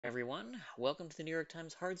Everyone, welcome to the New York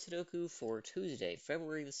Times Hard Sudoku for Tuesday,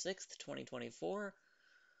 February the 6th, 2024.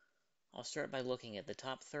 I'll start by looking at the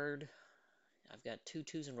top third. I've got two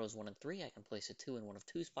twos in rows 1 and 3. I can place a 2 in one of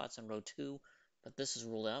two spots in row 2, but this is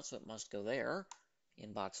ruled out, so it must go there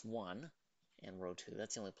in box 1 and row 2.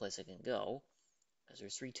 That's the only place I can go, because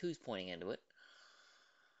there's 3 twos pointing into it.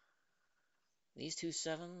 These two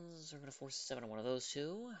sevens are going to force a 7 on one of those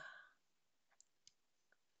two.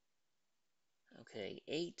 Okay,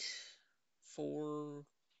 8, 4,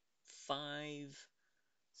 5,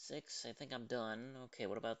 6, I think I'm done. Okay,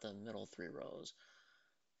 what about the middle 3 rows?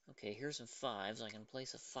 Okay, here's some 5s. I can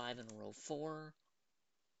place a 5 in row 4.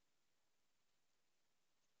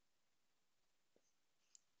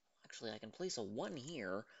 Actually, I can place a 1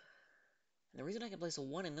 here. And the reason I can place a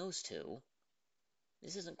 1 in those two,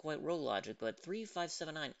 this isn't quite row logic, but 3, 5,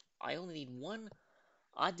 7, 9. I only need one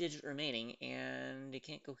odd digit remaining, and it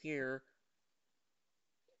can't go here.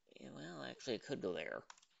 Yeah, well, actually, it could go there.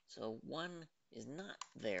 So 1 is not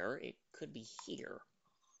there. It could be here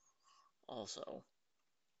also.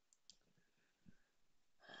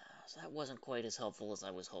 So that wasn't quite as helpful as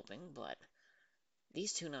I was hoping, but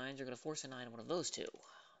these two 9s are going to force a 9 in one of those two.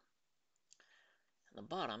 At the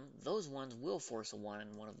bottom, those ones will force a 1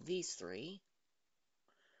 in one of these three.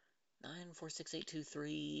 9, 4, 6, 8, 2,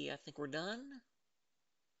 3. I think we're done.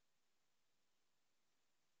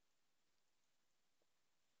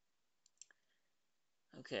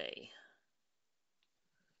 Okay.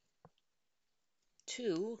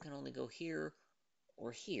 2 can only go here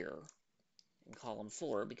or here in column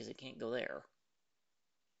 4 because it can't go there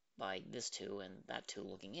by this 2 and that 2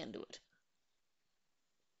 looking into it.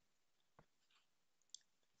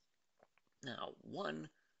 Now, 1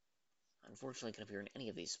 unfortunately can appear in any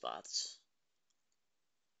of these spots.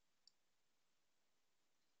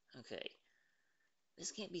 Okay.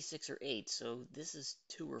 This can't be 6 or 8, so this is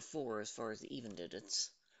 2 or 4 as far as the even digits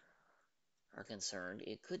are concerned.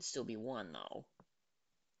 It could still be 1, though.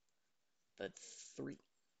 But 3.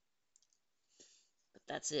 But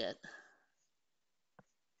that's it.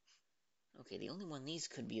 Okay, the only one these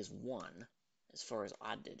could be is 1, as far as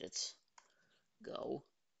odd digits go.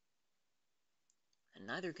 And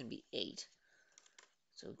neither can be 8.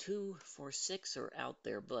 So 2, 4, 6 are out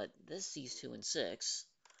there, but this sees 2 and 6.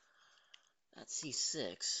 That sees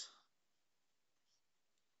 6.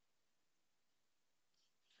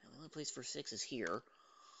 And the only place for 6 is here.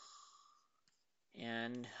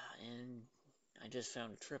 And I just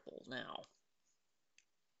found a triple now.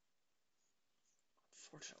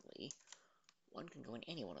 Fortunately, 1 can go in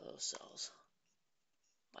any one of those cells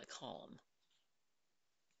by column.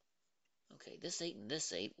 Okay, this 8 and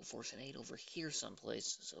this 8 will force an 8 over here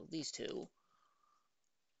someplace, so these two.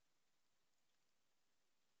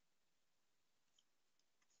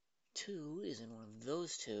 Two is in one of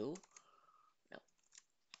those two. No.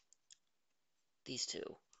 These two.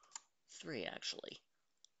 3, actually.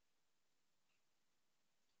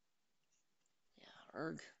 Yeah,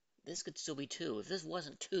 erg. This could still be 2. If this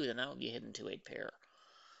wasn't 2, then that would be a hidden 2-8 pair.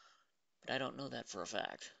 But I don't know that for a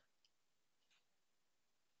fact.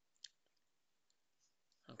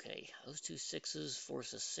 Okay, those two 6s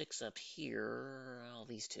force a 6 up here. All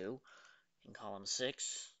these two in column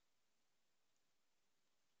 6.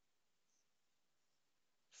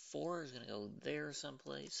 4 is going to go there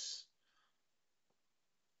someplace.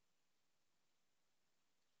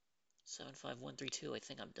 7, 5, 1, 3, 2. I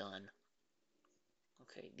think I'm done.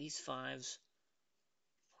 Okay, these 5s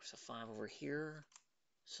force a 5 over here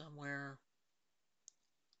somewhere.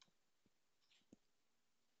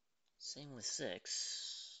 Same with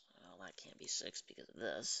 6. Well, that can't be 6 because of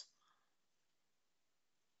this.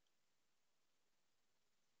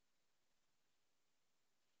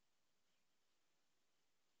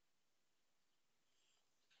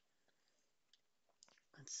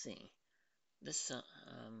 Let's see. This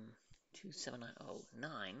 2, 7, 9,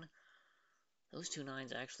 9. Those two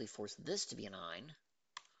 9s actually force this to be a 9,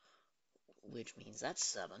 which means that's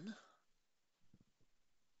 7.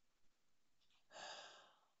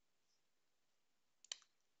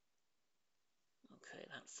 Okay,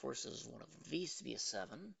 that forces one of these to be a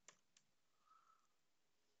 7.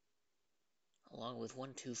 Along with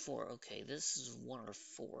 1, 2, 4. Okay, this is 1 or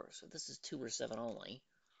 4, so this is 2 or 7 only.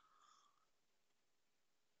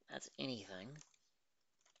 That's anything.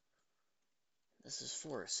 This is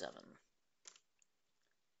 4 or 7.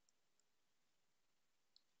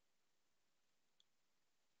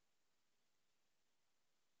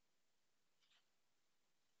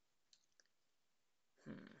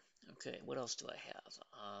 Okay, what else do I have?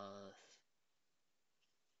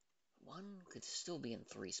 1 could still be in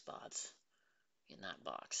 3 spots in that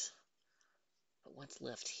box. But what's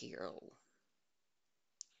left here? Oh,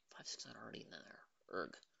 5, 6, 9 already in there.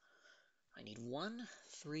 Erg. I need 1,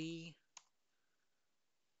 3,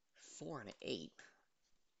 4, and 8.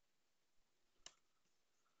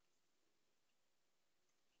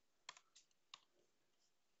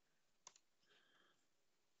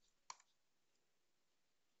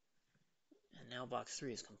 And now box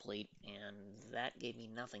 3 is complete, and that gave me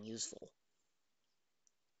nothing useful.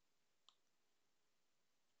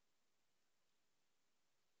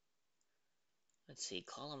 Let's see,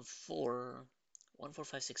 column 4, 1, 4,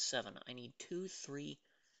 5, 6, 7. I need 2, 3,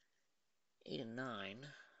 8, and 9.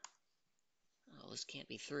 Oh, this can't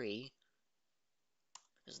be 3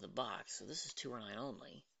 because of the box, so this is 2 or 9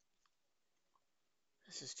 only.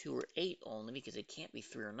 This is 2 or 8 only because it can't be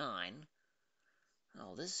 3 or 9.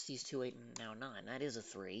 Oh, this sees 2, 8, and now 9. That is a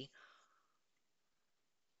 3.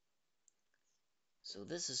 So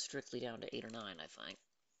this is strictly down to 8 or 9, I think.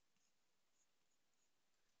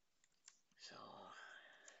 So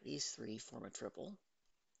these 3 form a triple.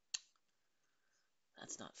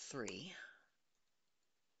 That's not 3.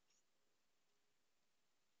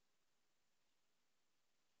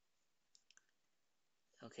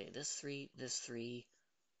 Okay, this 3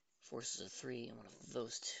 forces a 3 and one of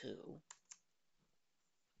those 2.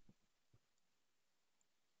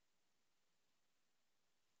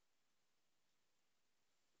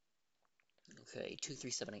 Okay, 2,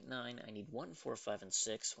 3, 7, 8, 9. I need 1, 4, 5, and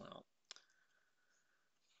 6. Well,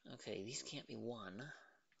 okay, these can't be 1.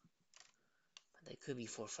 But they could be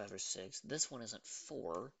 4, 5, or 6. This one isn't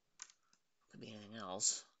 4. Could be anything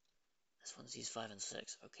else. This one sees 5 and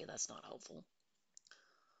 6. Okay, that's not helpful.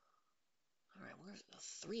 Alright, where's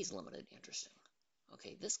 3 is limited? Interesting.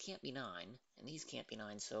 Okay, this can't be 9, and these can't be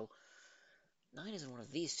 9, so 9 is in one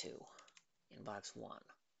of these two in box 1.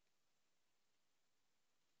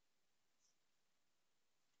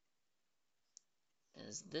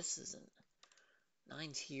 As this isn't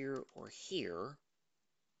 9's here or here.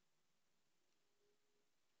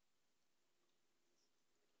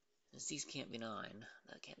 As these can't be 9,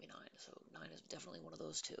 that can't be 9, so 9 is definitely one of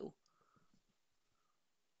those two.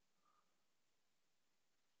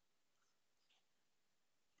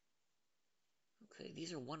 Okay,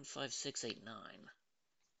 these are 1, 5, 6, 8, 9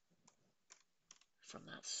 from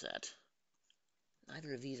that set.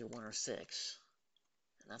 Neither of these are 1 or 6,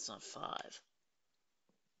 and that's not 5.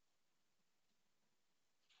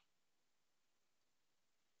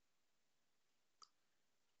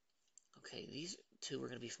 Okay, these two are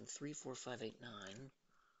going to be from 3, 4, 5, 8, 9,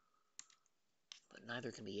 but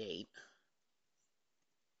neither can be 8.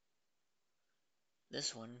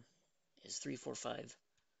 This one is 3, 4, 5,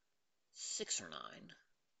 6, or 9.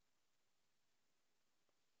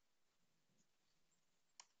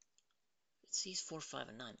 It sees 4, 5,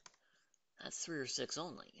 and 9. That's 3 or 6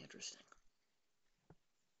 only. Interesting.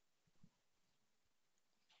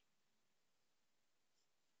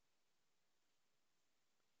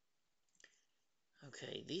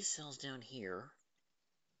 Okay, these cells down here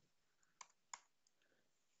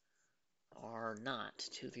are not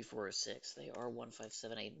 2, 3, 4, or 6. They are 1, 5,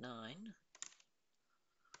 7, 8, 9.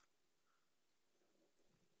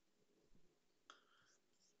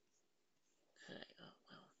 Okay,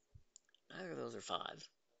 well, neither of those are 5.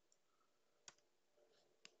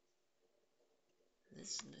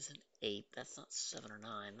 This is an 8. That's not 7 or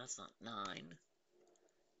 9. That's not 9.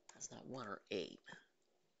 That's not 1 or 8.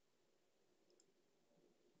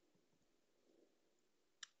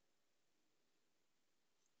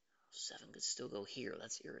 7 could still go here.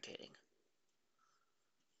 That's irritating.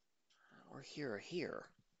 Or here or here.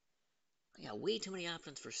 I got way too many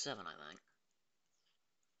options for 7, I think.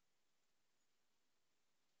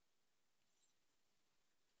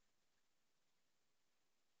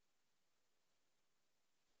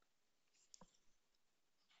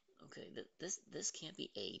 Okay, this can't be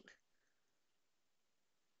 8.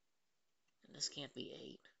 And this can't be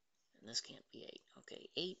 8. And this can't be 8. Okay,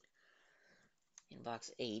 8 in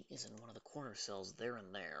box 8 is in one of the corner cells there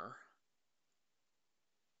and there.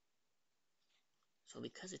 So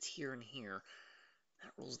because it's here and here,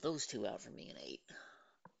 that rules those two out for me in 8.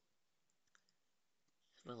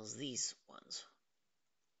 As well as these ones.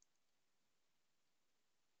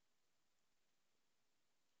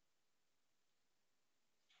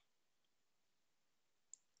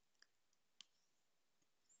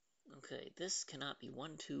 Okay, this cannot be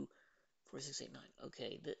 1, 2, 4, 6, 8, 9.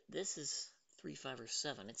 Okay, this is 3, 5, or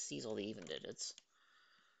 7. It sees all the even digits.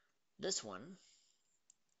 This one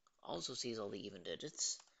also sees all the even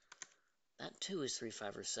digits. That too is 3,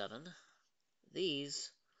 5, or 7.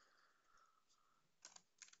 These,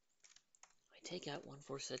 I take out 1,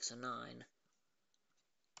 4, 6, and 9.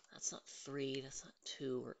 That's not 3, that's not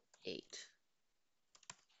 2 or 8.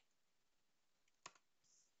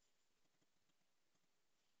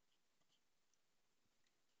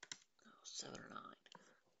 Oh, 7 or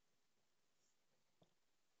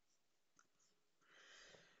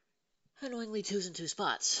 9. Annoyingly, 2's in 2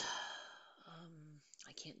 spots.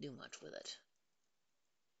 I can't do much with it.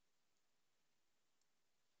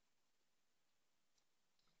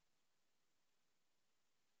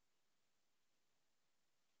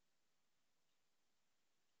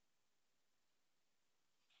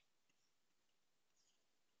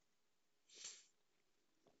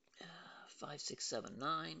 Uh, 5, 6, 7,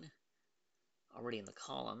 9. Already in the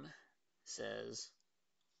column says,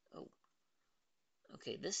 oh,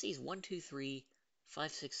 okay, this sees 1, 2, 3,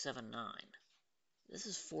 5, 6, 7, 9. This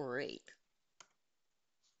is 4 or 8.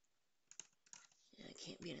 Yeah, it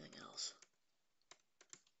can't be anything else.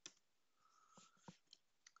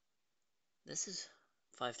 This is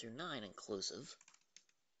 5 through 9 inclusive,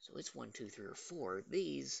 so it's 1, 2, 3, or 4.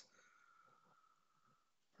 These,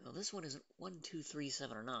 well, this one isn't 1, 2, 3,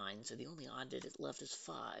 7, or 9, so the only odd digit left is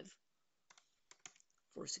 5.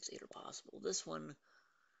 4, 6, 8 are possible. This one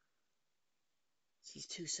sees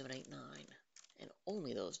 2, 7, 8, 9, and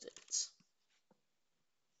only those digits.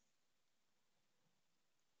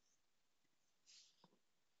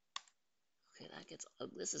 Okay, that gets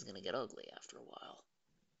ugly. This is going to get ugly after a while.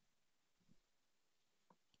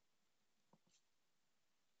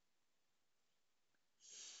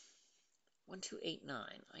 1, 2, 8, 9.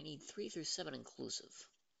 I need 3 through 7 inclusive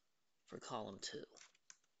for column 2.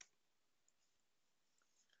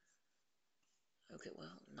 Okay, well,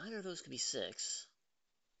 neither of those could be 6.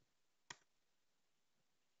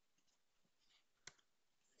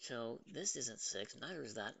 So this isn't 6, neither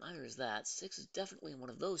is that, neither is that. 6 is definitely one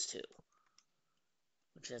of those two,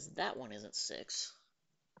 which says that one isn't 6.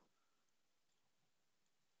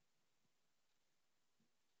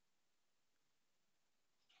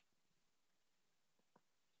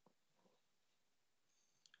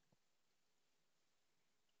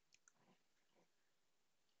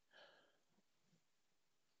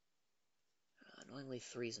 Annoyingly,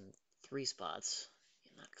 3's in 3 spots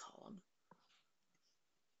in that column.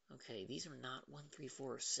 Okay, these are not 1, 3,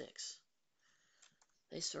 4, or 6.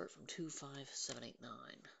 They start from 2, 5, 7, 8, 9.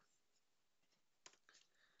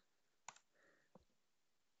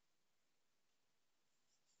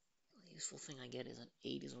 The useful thing I get is an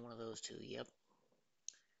 8 is one of those two, yep.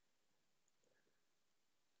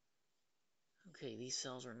 Okay, these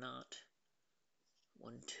cells are not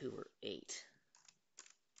 1, 2, or 8.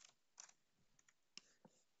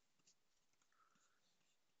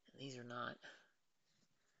 And these are not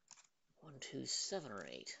 1, 2, 7, or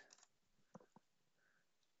 8.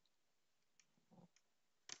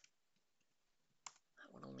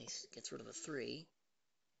 That one only gets rid of a 3.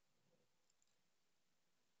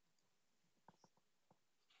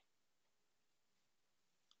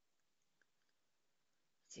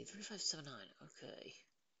 Let's see, 3, 5, 7, 9. Okay.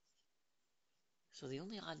 So the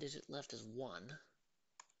only odd digit left is 1.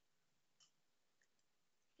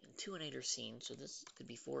 And 2 and 8 are seen, so this could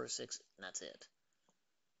be 4 or 6, and that's it.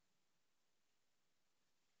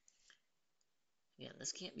 Again,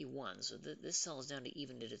 this can't be 1, so this cell is down to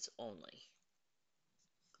even digits only.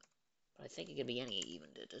 But I think it could be any even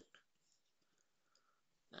digit.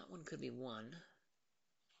 That one could be 1,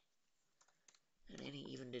 and any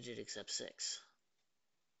even digit except 6.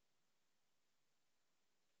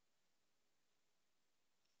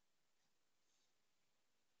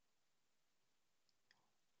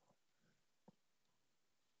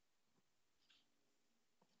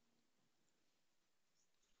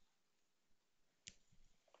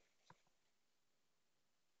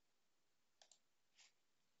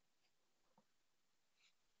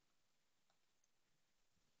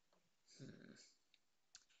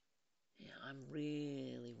 Yeah, I'm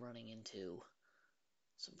really running into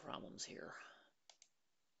some problems here.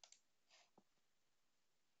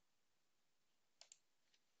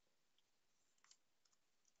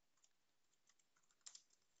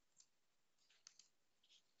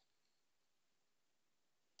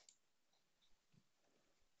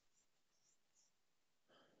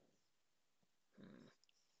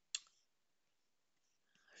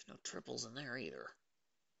 There's no triples in there either.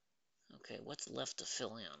 Okay, what's left to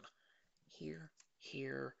fill in? Here,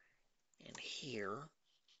 here, and here.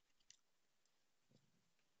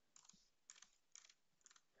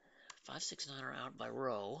 5, 6, 9 are out by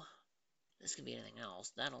row. This could be anything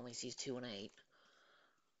else. That only sees 2 and 8.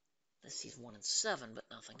 This sees 1 and 7, but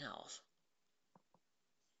nothing else.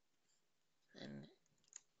 Then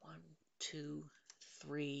 1, 2,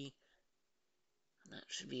 3, and that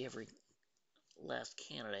should be every last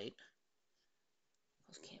candidate.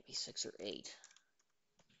 Those can't be 6 or 8.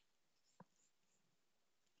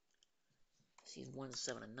 Sees 1,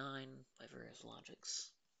 7, and 9 by various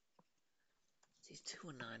logics. Sees 2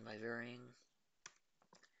 and 9 by varying.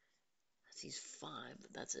 Sees 5,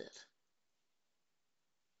 but that's it.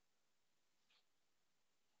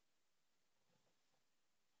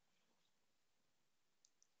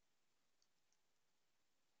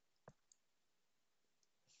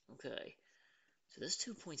 Okay, so this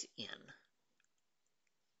 2 points in.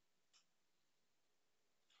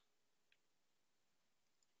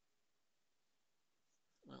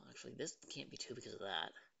 Well, actually, this can't be 2 because of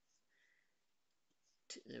that.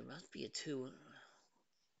 There must be a 2.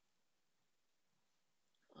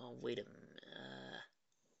 Oh, wait a minute.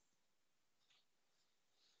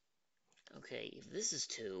 Okay, if this is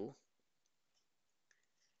 2,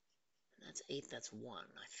 and that's 8, that's 1.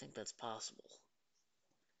 I think that's possible.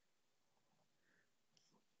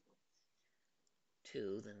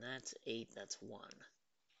 2, then that's 8, that's 1.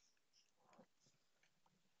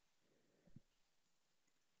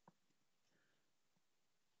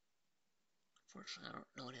 Unfortunately, I don't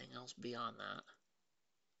know anything else beyond that.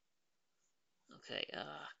 Okay,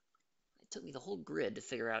 it took me the whole grid to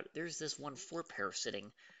figure out there's this 1 4 pair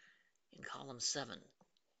sitting in column 7.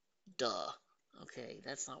 Duh. Okay,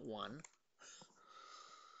 that's not 1.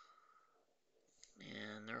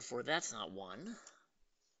 And therefore, that's not 1.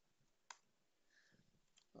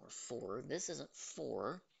 Or 4. This isn't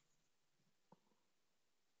 4.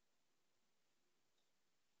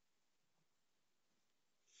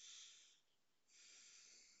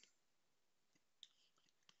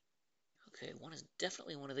 Okay, 1 is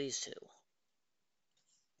definitely one of these two.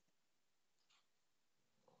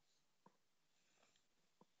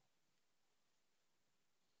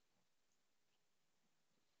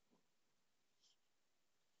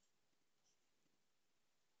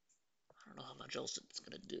 I don't know how much else it's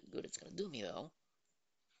gonna do good it's gonna do me though.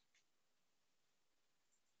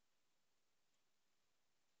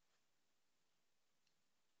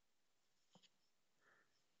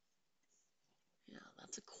 Yeah,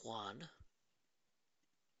 that's a quad.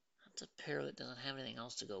 That's a pair that doesn't have anything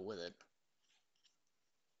else to go with it.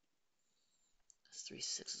 This 3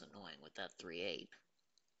 6 is annoying with that 3 8.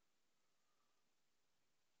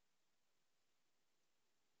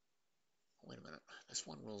 Wait a minute. This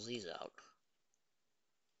one rolls these out.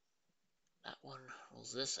 That one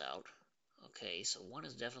rolls this out. Okay, so 1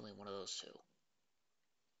 is definitely one of those two.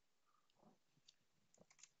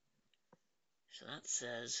 So that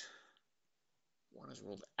says 1 is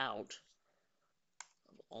rolled out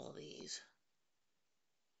of all of these.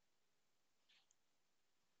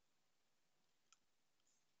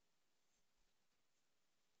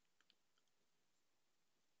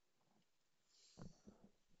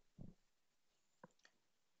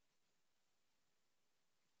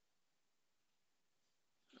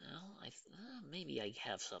 Well, maybe I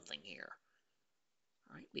have something here.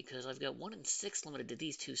 Right, because I've got 1 and 6 limited to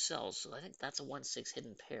these two cells, so I think that's a 1-6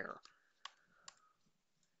 hidden pair.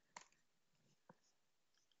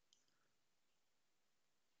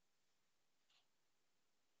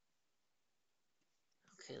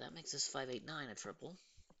 Okay, that makes this 5 8 9 a triple.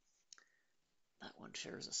 That one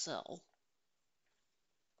shares a cell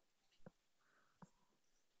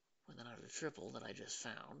with another triple that I just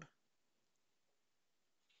found.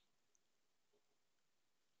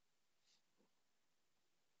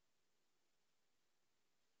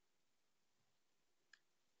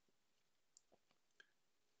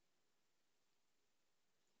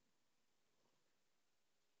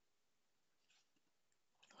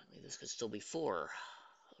 This could still be 4.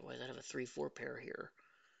 Otherwise, I'd have a 3 4 pair here.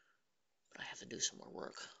 But I have to do some more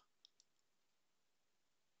work.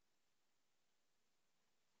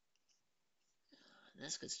 And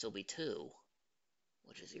this could still be 2,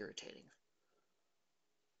 which is irritating.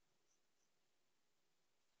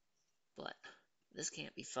 But this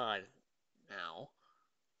can't be 5 now.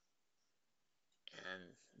 And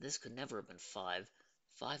this could never have been 5.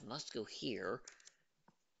 5 must go here.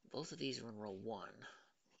 Both of these are in row 1.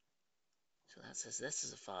 So that says this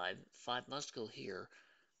is a 5. 5 must go here.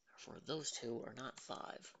 For those two are not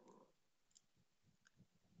 5.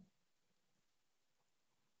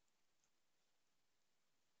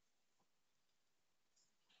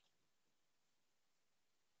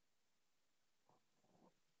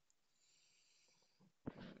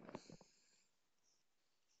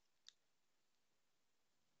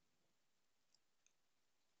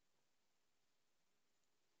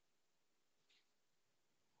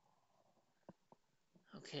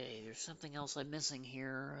 Okay, there's something else I'm missing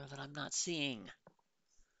here that I'm not seeing.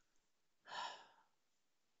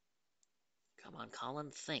 Come on,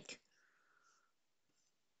 Colin, think.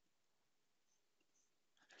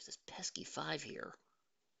 There's this pesky 5 here.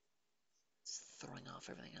 It's throwing off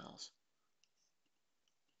everything else.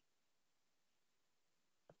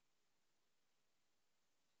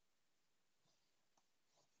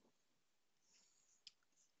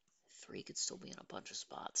 Three could still be in a bunch of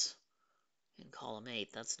spots. In column 8,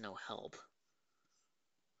 that's no help.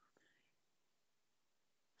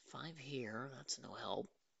 5 here, that's no help.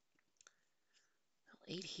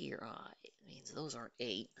 8 here, it means those aren't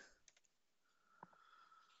 8.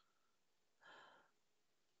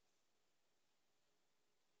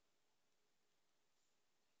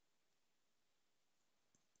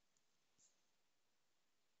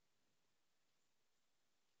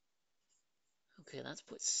 Okay, let's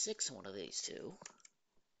put 6 in one of these two.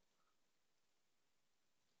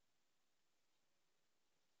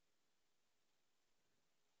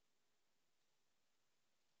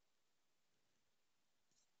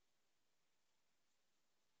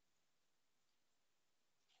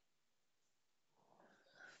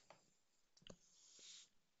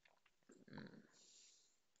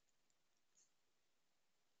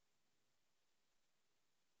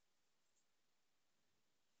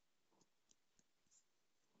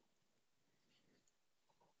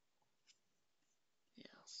 Yeah,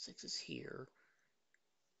 6 is here.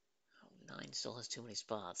 Oh, 9 still has too many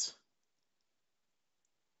spots.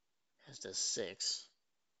 As does 6.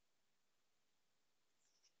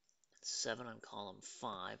 7 on column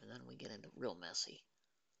 5, and then we get into real messy.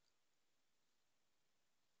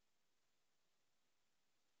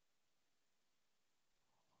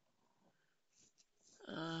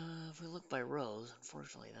 If we look by rows,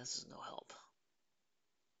 unfortunately, this is no help.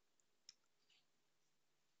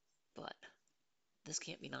 But this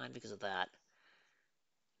can't be 9 because of that.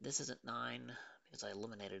 This isn't 9 because I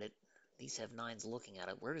eliminated it. These have 9s looking at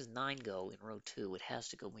it. Where does 9 go in row 2? It has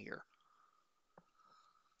to go here.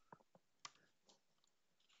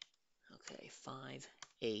 Okay, 5,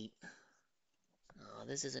 8.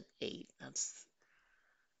 This isn't 8. That's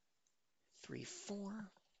 3,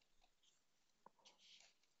 4.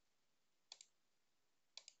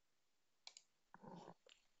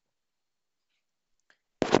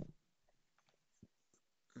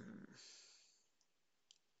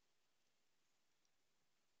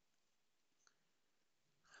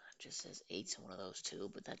 It just says 8's in one of those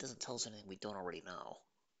two, but that doesn't tell us anything we don't already know.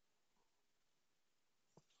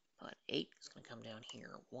 But 8 is going to come down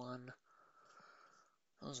here. 1.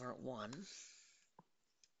 Those aren't 1.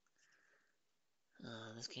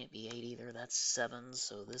 This can't be 8 either. That's 7,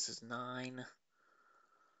 so this is 9. That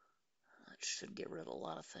should get rid of a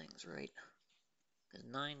lot of things, right? Because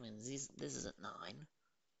 9 means this isn't 9.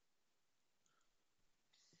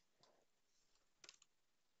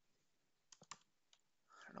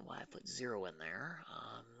 I don't know why I put 0 in there.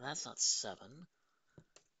 That's not 7.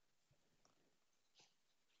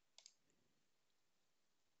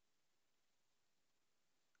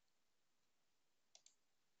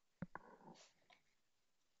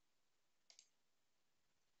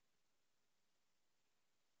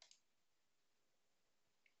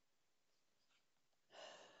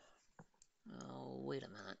 Oh, wait a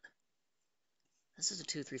minute. This is a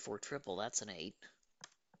 2, 3, 4 triple. That's an 8.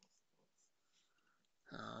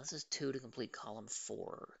 This is 2 to complete column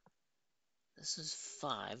 4. This is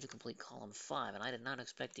 5 to complete column 5, and I did not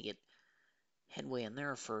expect to get headway in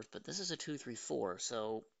there first, but this is a 2, 3, 4,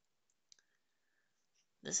 so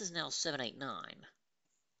this is now 7, 8, 9.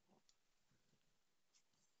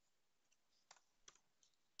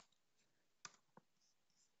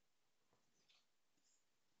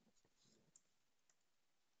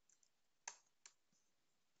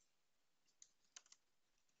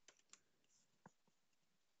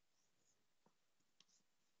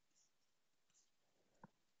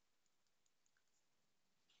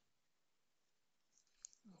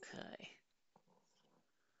 Okay.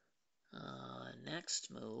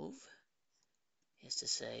 Next move is to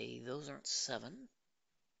say those aren't 7.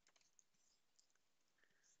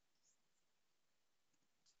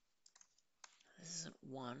 This isn't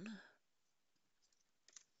 1.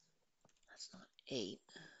 That's not 8.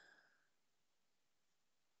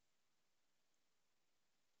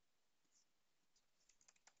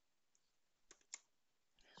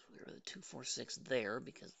 So we're the 2, 4, 6 there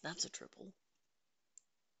because that's a triple.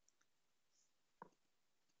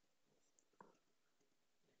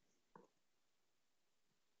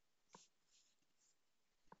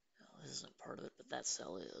 Well, this isn't part of it, but that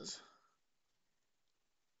cell is.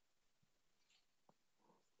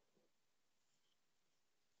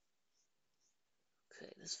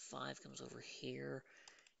 Okay, this 5 comes over here.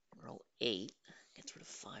 Row 8 gets rid of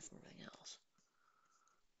 5 from everything else.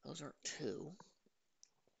 Those aren't 2.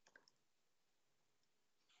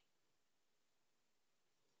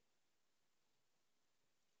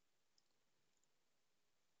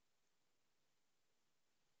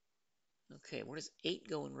 Okay, where does 8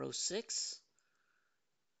 go in row 6?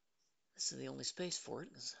 This is the only space for it,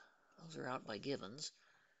 because those are out by givens.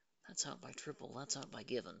 That's out by triple, that's out by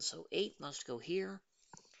givens. So 8 must go here.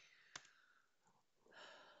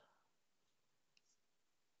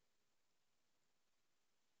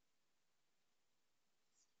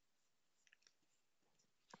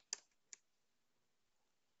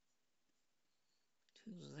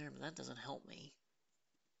 Two's there, but that doesn't help me.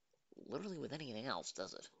 Literally with anything else,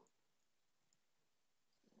 does it?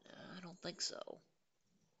 I don't think so.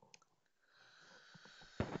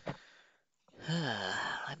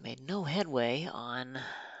 I've made no headway on...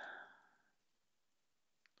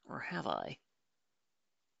 Or have I?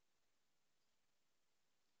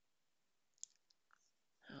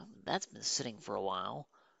 That's been sitting for a while.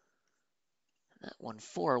 That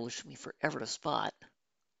 1-4 will shoot me forever to spot.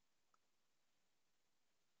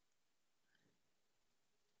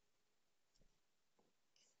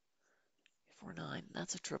 4-9,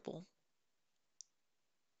 that's a triple.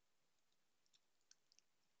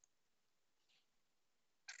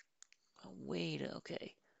 Oh, wait,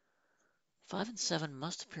 okay. 5 and 7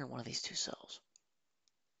 must appear in one of these two cells.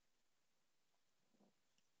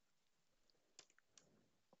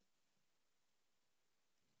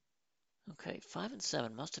 Okay, 5 and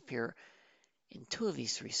 7 must appear in 2 of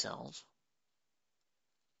these 3 cells.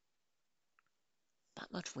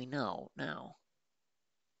 That much we know now.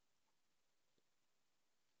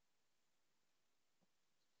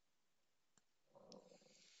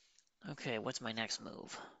 Okay, what's my next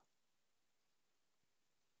move?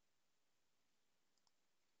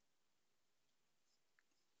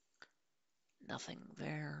 Nothing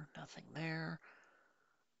there, nothing there.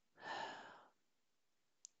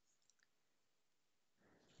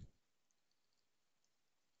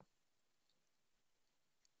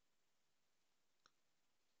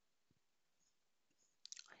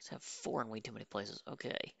 I just have 4 in way too many places.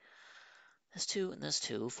 Okay. This 2 and this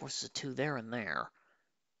 2 forces a 2 there and there.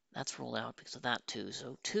 That's ruled out because of that 2.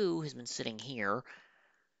 So 2 has been sitting here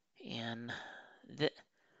in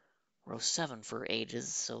row 7 for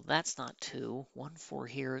ages. So that's not 2. 1, 4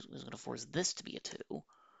 here is going to force this to be a 2.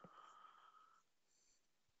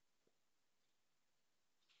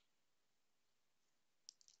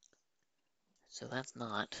 So that's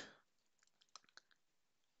not.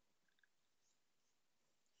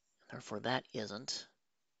 Therefore, that isn't.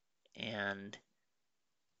 And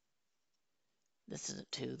this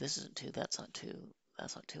isn't 2, this isn't 2, that's not 2,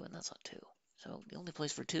 that's not 2, and that's not 2. So the only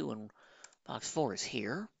place for 2 in box 4 is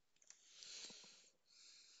here.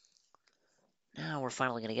 Now we're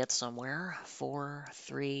finally going to get somewhere. 4,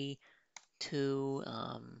 3, 2,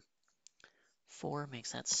 4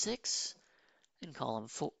 makes that 6. And column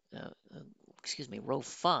 4, row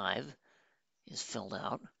 5 is filled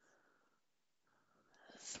out.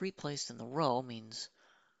 3 placed in the row means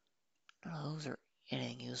none of those are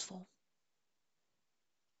anything useful.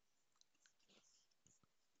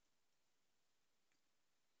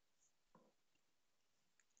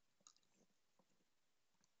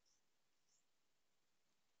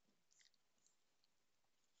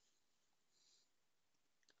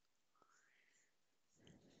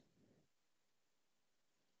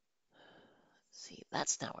 See,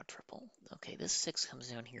 that's now a triple. Okay, this 6 comes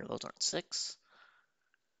down here. Those aren't 6.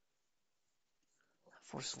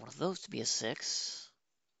 Forces one of those to be a 6.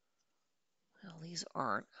 Well, these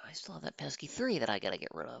aren't. I still have that pesky 3 that I gotta get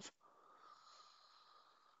rid of.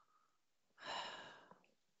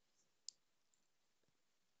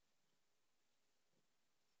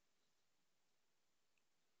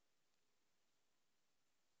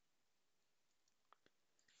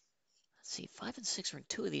 Let's see, 5 and 6 are in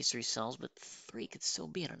 2 of these 3 cells, but 3 could still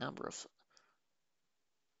be in a number of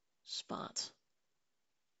spots.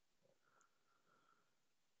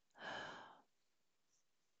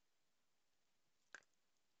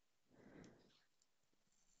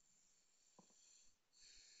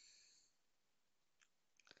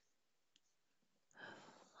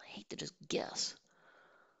 I hate to just guess.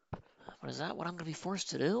 But is that what I'm going to be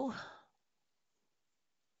forced to do?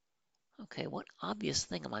 Okay, what obvious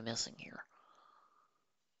thing am I missing here?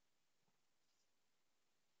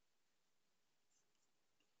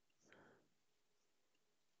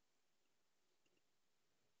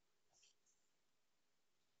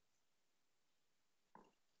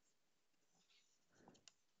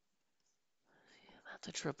 That's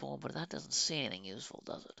a triple, but that doesn't say anything useful,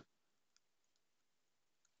 does it?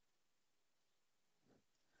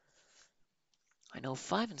 know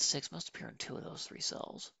 5 and 6 must appear in 2 of those 3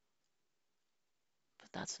 cells.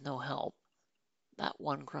 But that's no help. That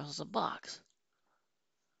one crosses a box.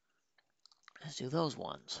 Let's do those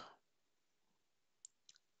ones.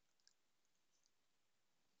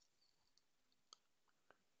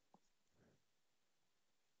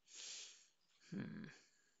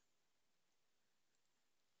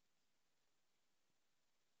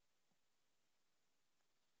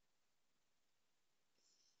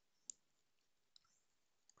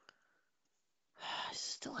 I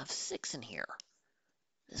still have 6 in here.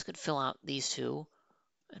 This could fill out these 2,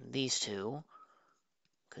 and these 2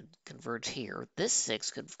 could converge here. This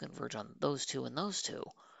 6 could converge on those 2 and those 2.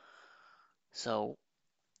 So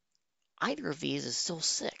either of these is still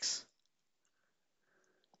 6.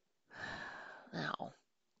 Now,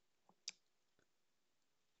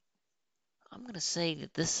 I'm going to say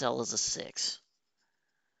that this cell is a 6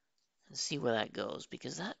 and see where that goes,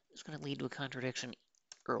 because that is going to lead to a contradiction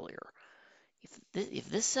earlier. If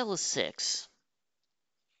this cell is 6,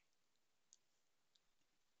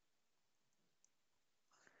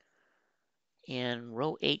 in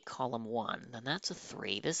row 8, column 1, then that's a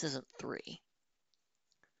 3. This isn't 3.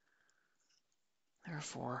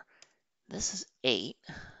 Therefore, this is 8.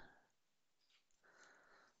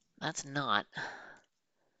 That's not.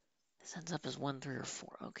 This ends up as 1, 3, or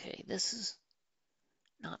 4. Okay, this is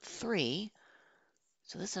not 3.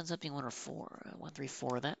 So this ends up being 1 or 4. 1, 3,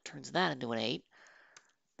 4. That turns that into an 8.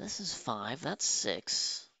 This is 5. That's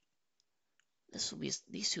 6. This will be,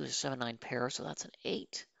 these two are 7, 9 pair, so that's an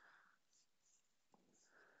 8.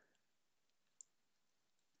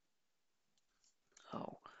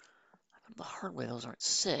 Oh, the hard way, those aren't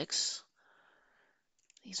 6.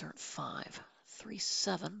 These aren't 5. 3,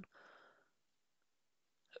 7.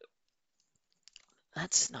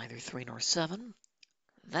 That's neither 3 nor 7.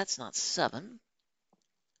 That's not 7.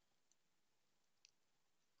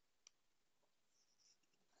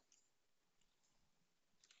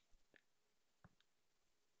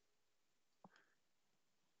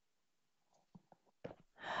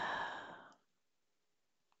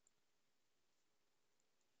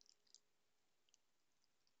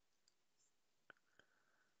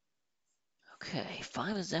 Okay,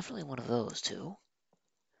 5 is definitely one of those two.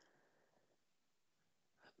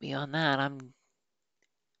 Beyond that, I'm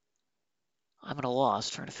at a loss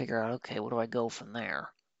trying to figure out, okay, where do I go from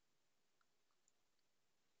there?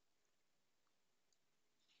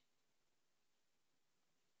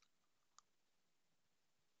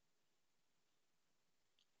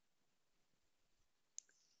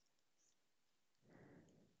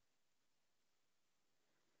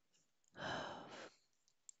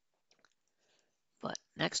 But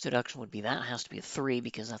next deduction would be that has to be a 3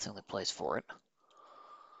 because that's the only place for it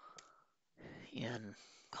in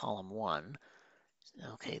column 1.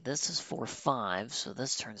 Okay, this is 4, 5, so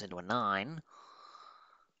this turns into a 9.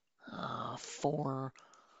 4,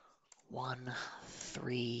 1,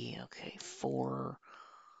 3, okay, 4.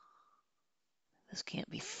 This can't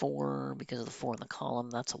be 4 because of the 4 in the column.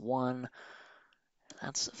 That's a 1.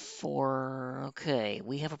 That's a 4. Okay,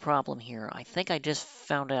 we have a problem here. I think I just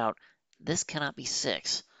found out this cannot be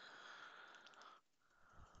 6.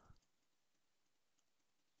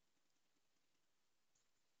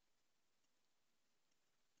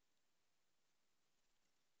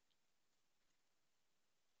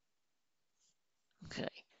 Okay,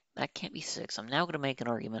 that can't be 6. I'm now going to make an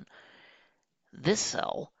argument. This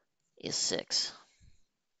cell is 6.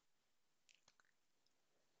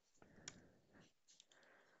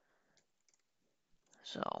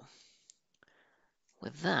 So,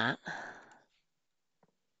 with that,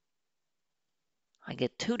 I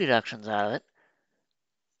get 2 deductions out of it,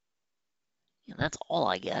 and that's all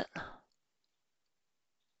I get.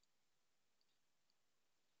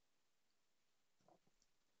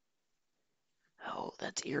 Oh,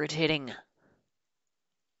 that's irritating.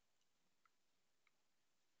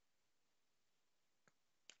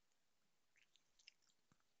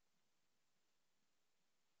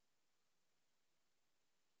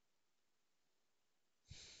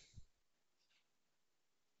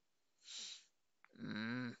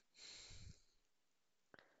 Mm,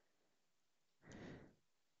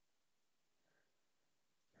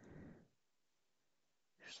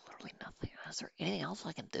 there's literally nothing. Is there anything else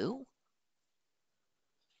I can do?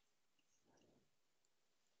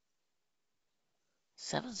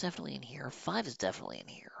 7's definitely in here. 5 is definitely in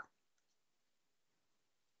here.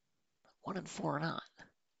 1 and 4 are not.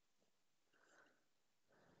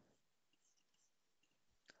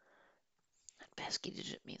 That pesky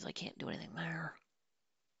digit means I can't do anything there.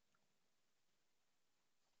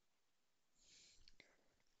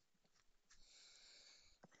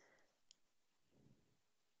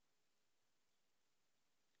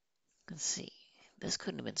 Let's see. This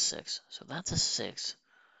couldn't have been 6, so that's a 6.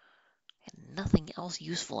 And nothing else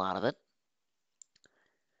useful out of it.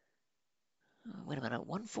 Wait a minute.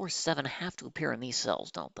 1, 4, 7 have to appear in these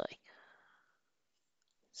cells, don't they?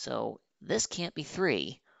 So this can't be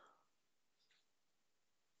 3,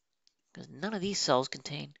 because none of these cells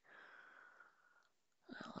contain...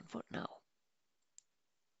 No.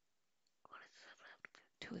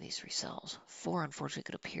 2 of these 3 cells. 4, unfortunately,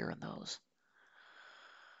 could appear in those.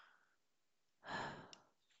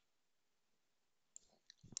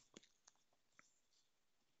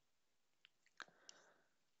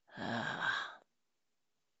 Uh,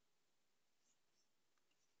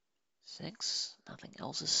 6. Nothing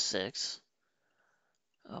else is 6.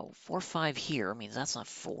 Oh, 4, 5 here means that's not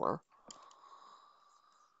 4.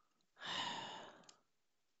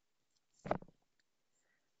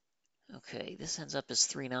 Okay, this ends up as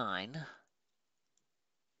 3, 9.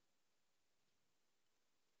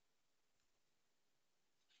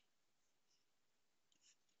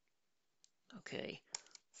 Okay,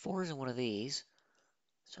 4 is in one of these,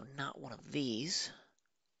 so not one of these.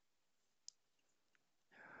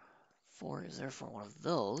 4 is therefore one of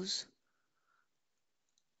those,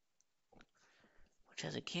 which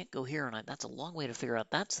as it can't go here, and that's a long way to figure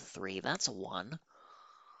out that's a 3, that's a 1.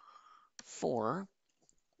 4,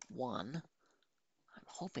 1. I'm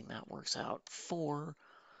hoping that works out. 4,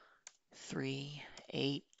 3,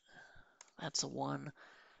 8. That's a 1.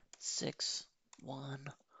 6,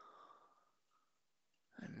 1.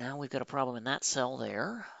 And now we've got a problem in that cell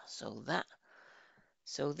there.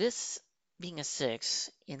 So this being a 6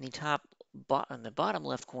 in the bottom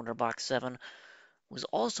left corner, box 7, was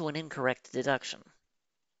also an incorrect deduction.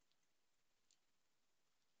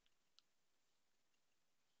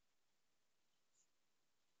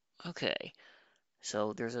 Okay,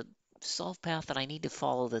 so there's a solve path that I need to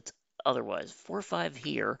follow that's otherwise. 4, 5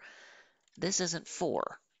 here. This isn't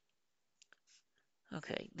 4.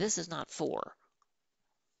 Okay, this is not 4.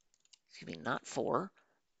 Excuse me, not 4.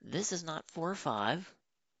 This is not 4 or 5.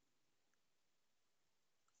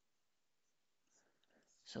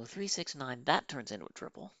 So 3, 6, 9, that turns into a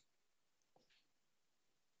triple.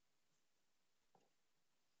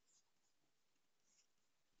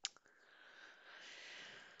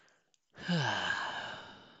 I'll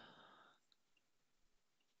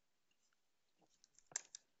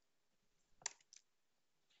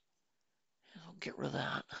get rid of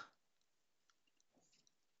that.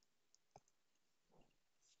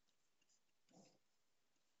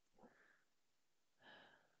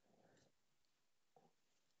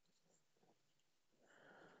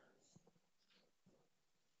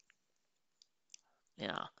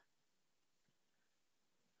 Yeah.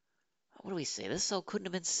 What do we say? This cell couldn't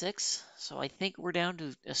have been 6, so I think we're down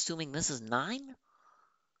to assuming this is 9?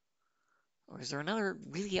 Or is there another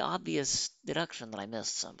really obvious deduction that I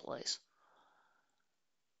missed someplace?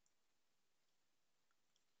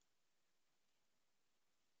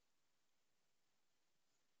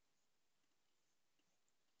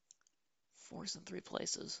 Four's in 3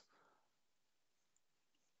 places.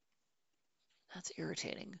 That's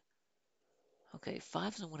irritating. Okay,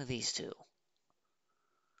 5's in one of these 2.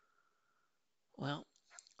 Well,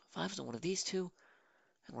 5's in one of these 2,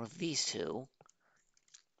 and one of these 2. Well,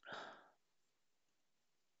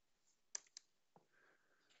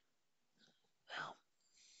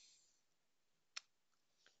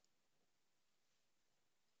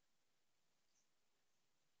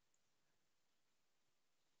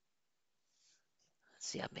 let's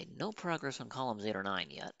see, I've made no progress on columns 8 or 9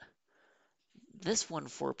 yet. This 1,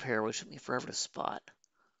 4 pair would took me forever to spot.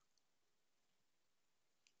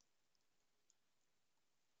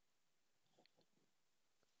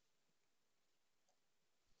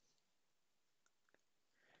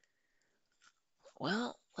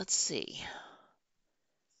 Well, let's see.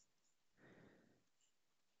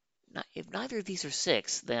 Now, if neither of these are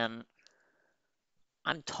 6, then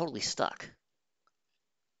I'm totally stuck.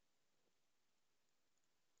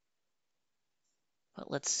 But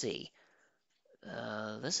let's see.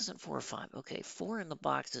 This isn't 4 or 5. Okay, 4 in the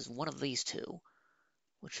box is one of these 2,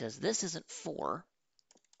 which says this isn't 4,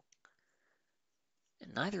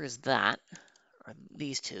 and neither is that, or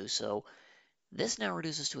these 2. So this now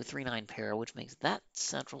reduces to a 3, 9 pair, which makes that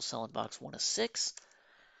central cell in box 1 a 6.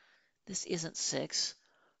 This isn't 6.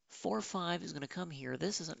 4, 5 is going to come here.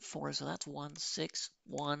 This isn't 4, so that's 1, 6,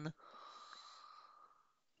 1.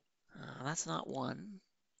 That's not 1.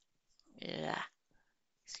 Yeah.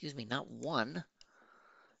 Excuse me, not 1.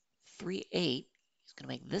 3, 8 is going to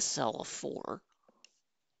make this cell a 4.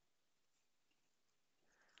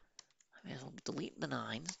 I may as well delete the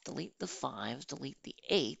 9s, delete the 5s, delete the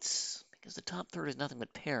 8s, because the top third is nothing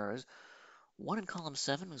but pairs. 1 in column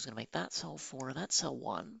 7 is going to make that cell 4, that cell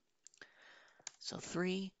 1. So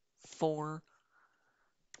 3, 4,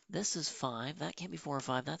 this is 5, that can't be 4 or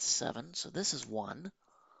 5, that's 7, so this is 1.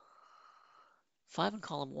 5 in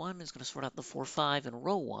column 1 is going to sort out the 4, 5 in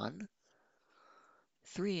row 1.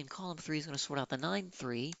 3 in column 3 is going to sort out the 9,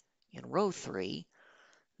 3 in row 3.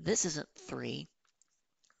 This isn't 3,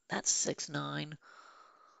 that's 6, 9.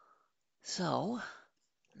 So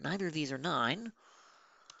neither of these are 9.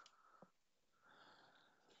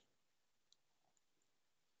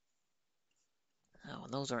 Oh,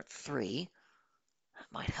 and those aren't 3. That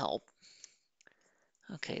might help.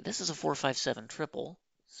 Okay, this is a 4, 5, 7 triple,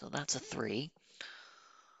 so that's a 3.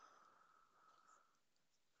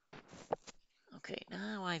 Okay,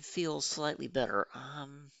 now I feel slightly better.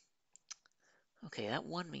 Okay, that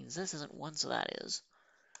 1 means this isn't 1, so that is.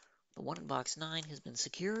 The 1 in box 9 has been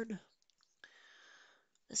secured.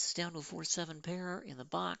 This is down to a 4, 7 pair in the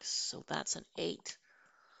box, so that's an 8.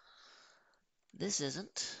 This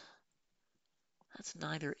isn't. That's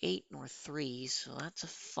neither 8 nor 3, so that's a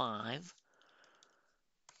 5.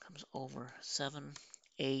 Comes over 7,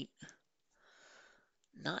 8,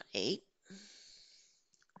 not 8.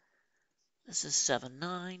 This is 7,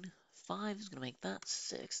 9. 5 is going to make that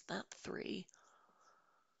 6, that 3.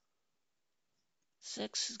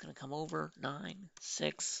 6 is going to come over 9,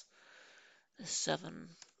 6. This 7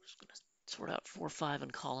 is going to sort out 4, 5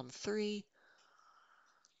 in column 3.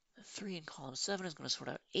 The 3 in column 7 is going to sort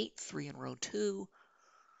out 8, 3 in row 2.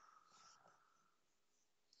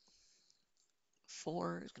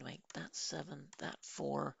 4 is going to make that 7, that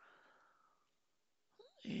 4.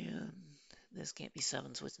 And this can't be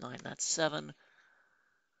 7, so it's 9. That's 7.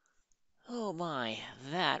 Oh my,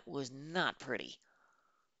 that was not pretty.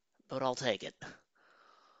 But I'll take it.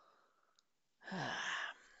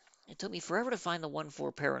 It took me forever to find the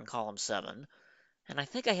 1-4 pair in column 7. And I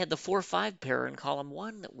think I had the 4-5 pair in column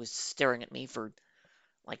 1 that was staring at me for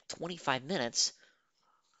like 25 minutes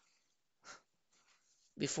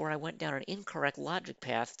before I went down an incorrect logic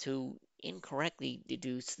path to incorrectly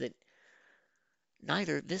deduce that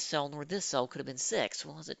neither this cell nor this cell could have been 6.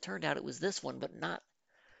 Well, as it turned out, it was this one, but not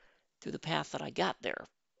through the path that I got there.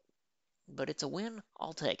 But it's a win.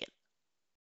 I'll take it.